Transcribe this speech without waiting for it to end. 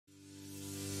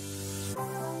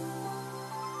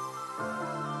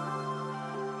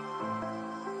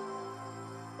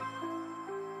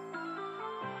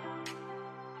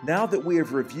Now that we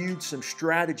have reviewed some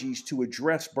strategies to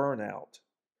address burnout,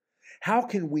 how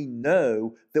can we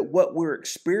know that what we're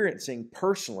experiencing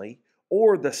personally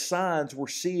or the signs we're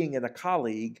seeing in a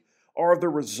colleague are the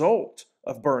result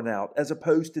of burnout as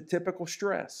opposed to typical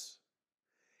stress?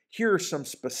 Here are some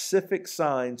specific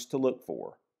signs to look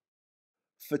for.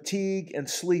 Fatigue and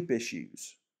sleep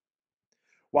issues.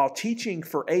 While teaching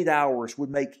for 8 hours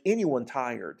would make anyone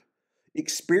tired,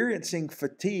 experiencing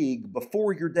fatigue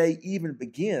before your day even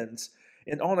begins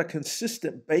and on a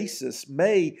consistent basis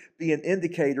may be an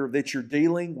indicator that you're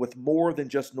dealing with more than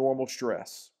just normal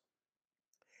stress.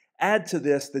 Add to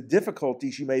this the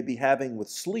difficulties you may be having with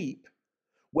sleep,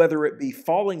 whether it be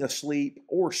falling asleep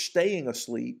or staying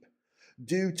asleep,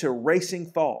 due to racing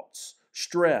thoughts,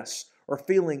 stress, or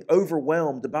feeling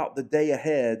overwhelmed about the day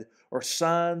ahead, are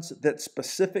signs that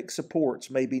specific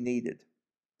supports may be needed.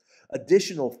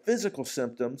 Additional physical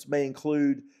symptoms may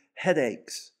include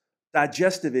headaches,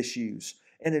 digestive issues,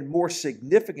 and in more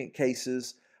significant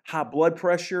cases, high blood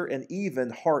pressure and even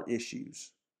heart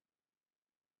issues.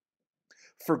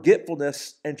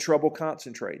 Forgetfulness and trouble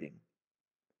concentrating.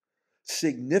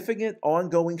 Significant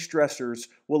ongoing stressors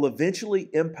will eventually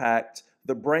impact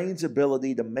the brain's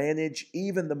ability to manage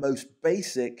even the most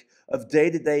basic of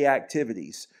day-to-day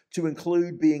activities, to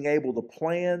include being able to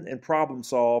plan and problem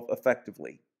solve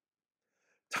effectively.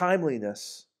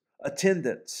 Timeliness,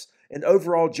 attendance, and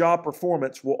overall job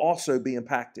performance will also be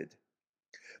impacted.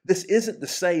 This isn't to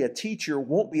say a teacher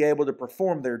won't be able to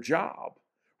perform their job.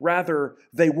 Rather,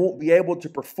 they won't be able to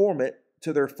perform it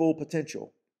to their full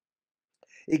potential.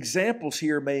 Examples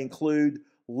here may include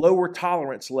lower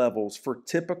tolerance levels for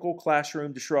typical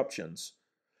classroom disruptions,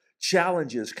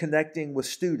 challenges connecting with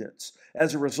students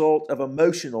as a result of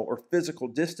emotional or physical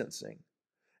distancing,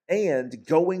 and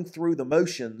going through the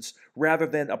motions rather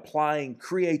than applying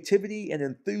creativity and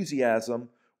enthusiasm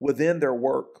within their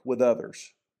work with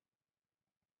others.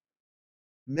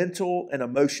 Mental and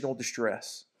emotional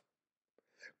distress.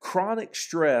 Chronic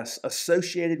stress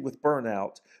associated with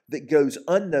burnout that goes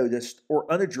unnoticed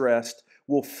or unaddressed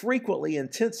will frequently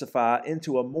intensify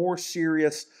into a more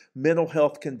serious mental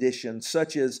health condition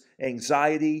such as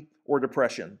anxiety or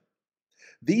depression.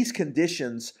 These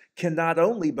conditions can not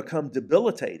only become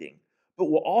debilitating, but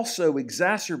will also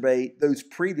exacerbate those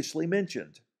previously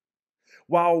mentioned.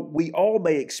 While we all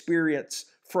may experience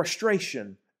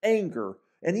frustration, anger,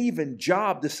 and even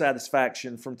job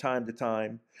dissatisfaction from time to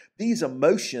time, these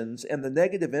emotions and the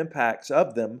negative impacts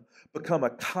of them become a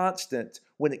constant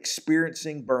when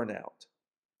experiencing burnout.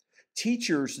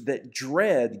 Teachers that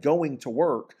dread going to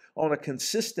work on a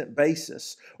consistent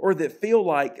basis, or that feel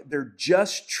like they're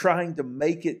just trying to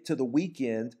make it to the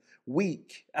weekend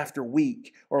week after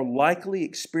week, are likely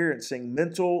experiencing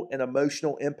mental and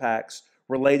emotional impacts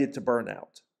related to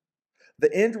burnout.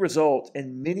 The end result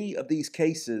in many of these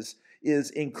cases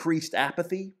is increased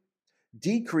apathy,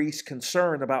 decreased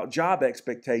concern about job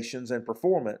expectations and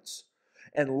performance,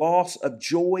 and loss of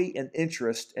joy and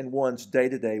interest in one's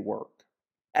day-to-day work.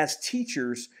 As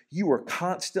teachers, you are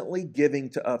constantly giving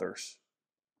to others.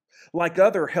 Like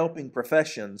other helping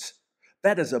professions,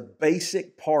 that is a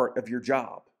basic part of your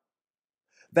job.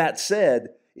 That said,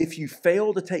 if you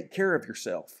fail to take care of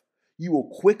yourself, you will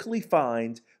quickly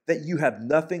find that you have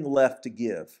nothing left to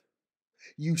give.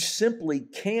 You simply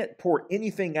can't pour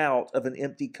anything out of an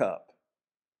empty cup.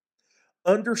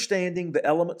 Understanding the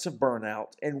elements of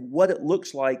burnout and what it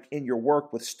looks like in your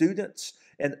work with students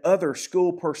and other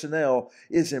school personnel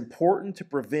is important to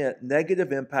prevent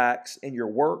negative impacts in your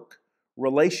work,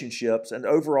 relationships, and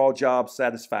overall job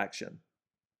satisfaction.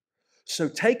 So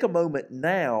take a moment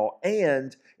now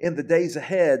and in the days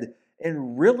ahead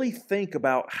and really think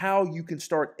about how you can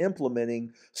start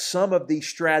implementing some of these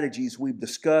strategies we've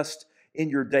discussed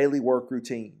in your daily work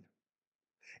routine.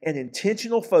 An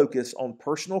intentional focus on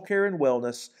personal care and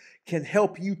wellness can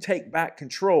help you take back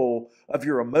control of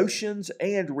your emotions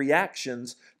and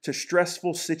reactions to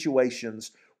stressful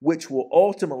situations, which will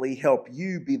ultimately help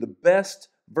you be the best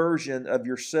version of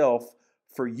yourself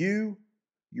for you,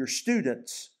 your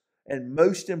students, and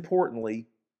most importantly,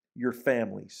 your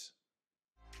families.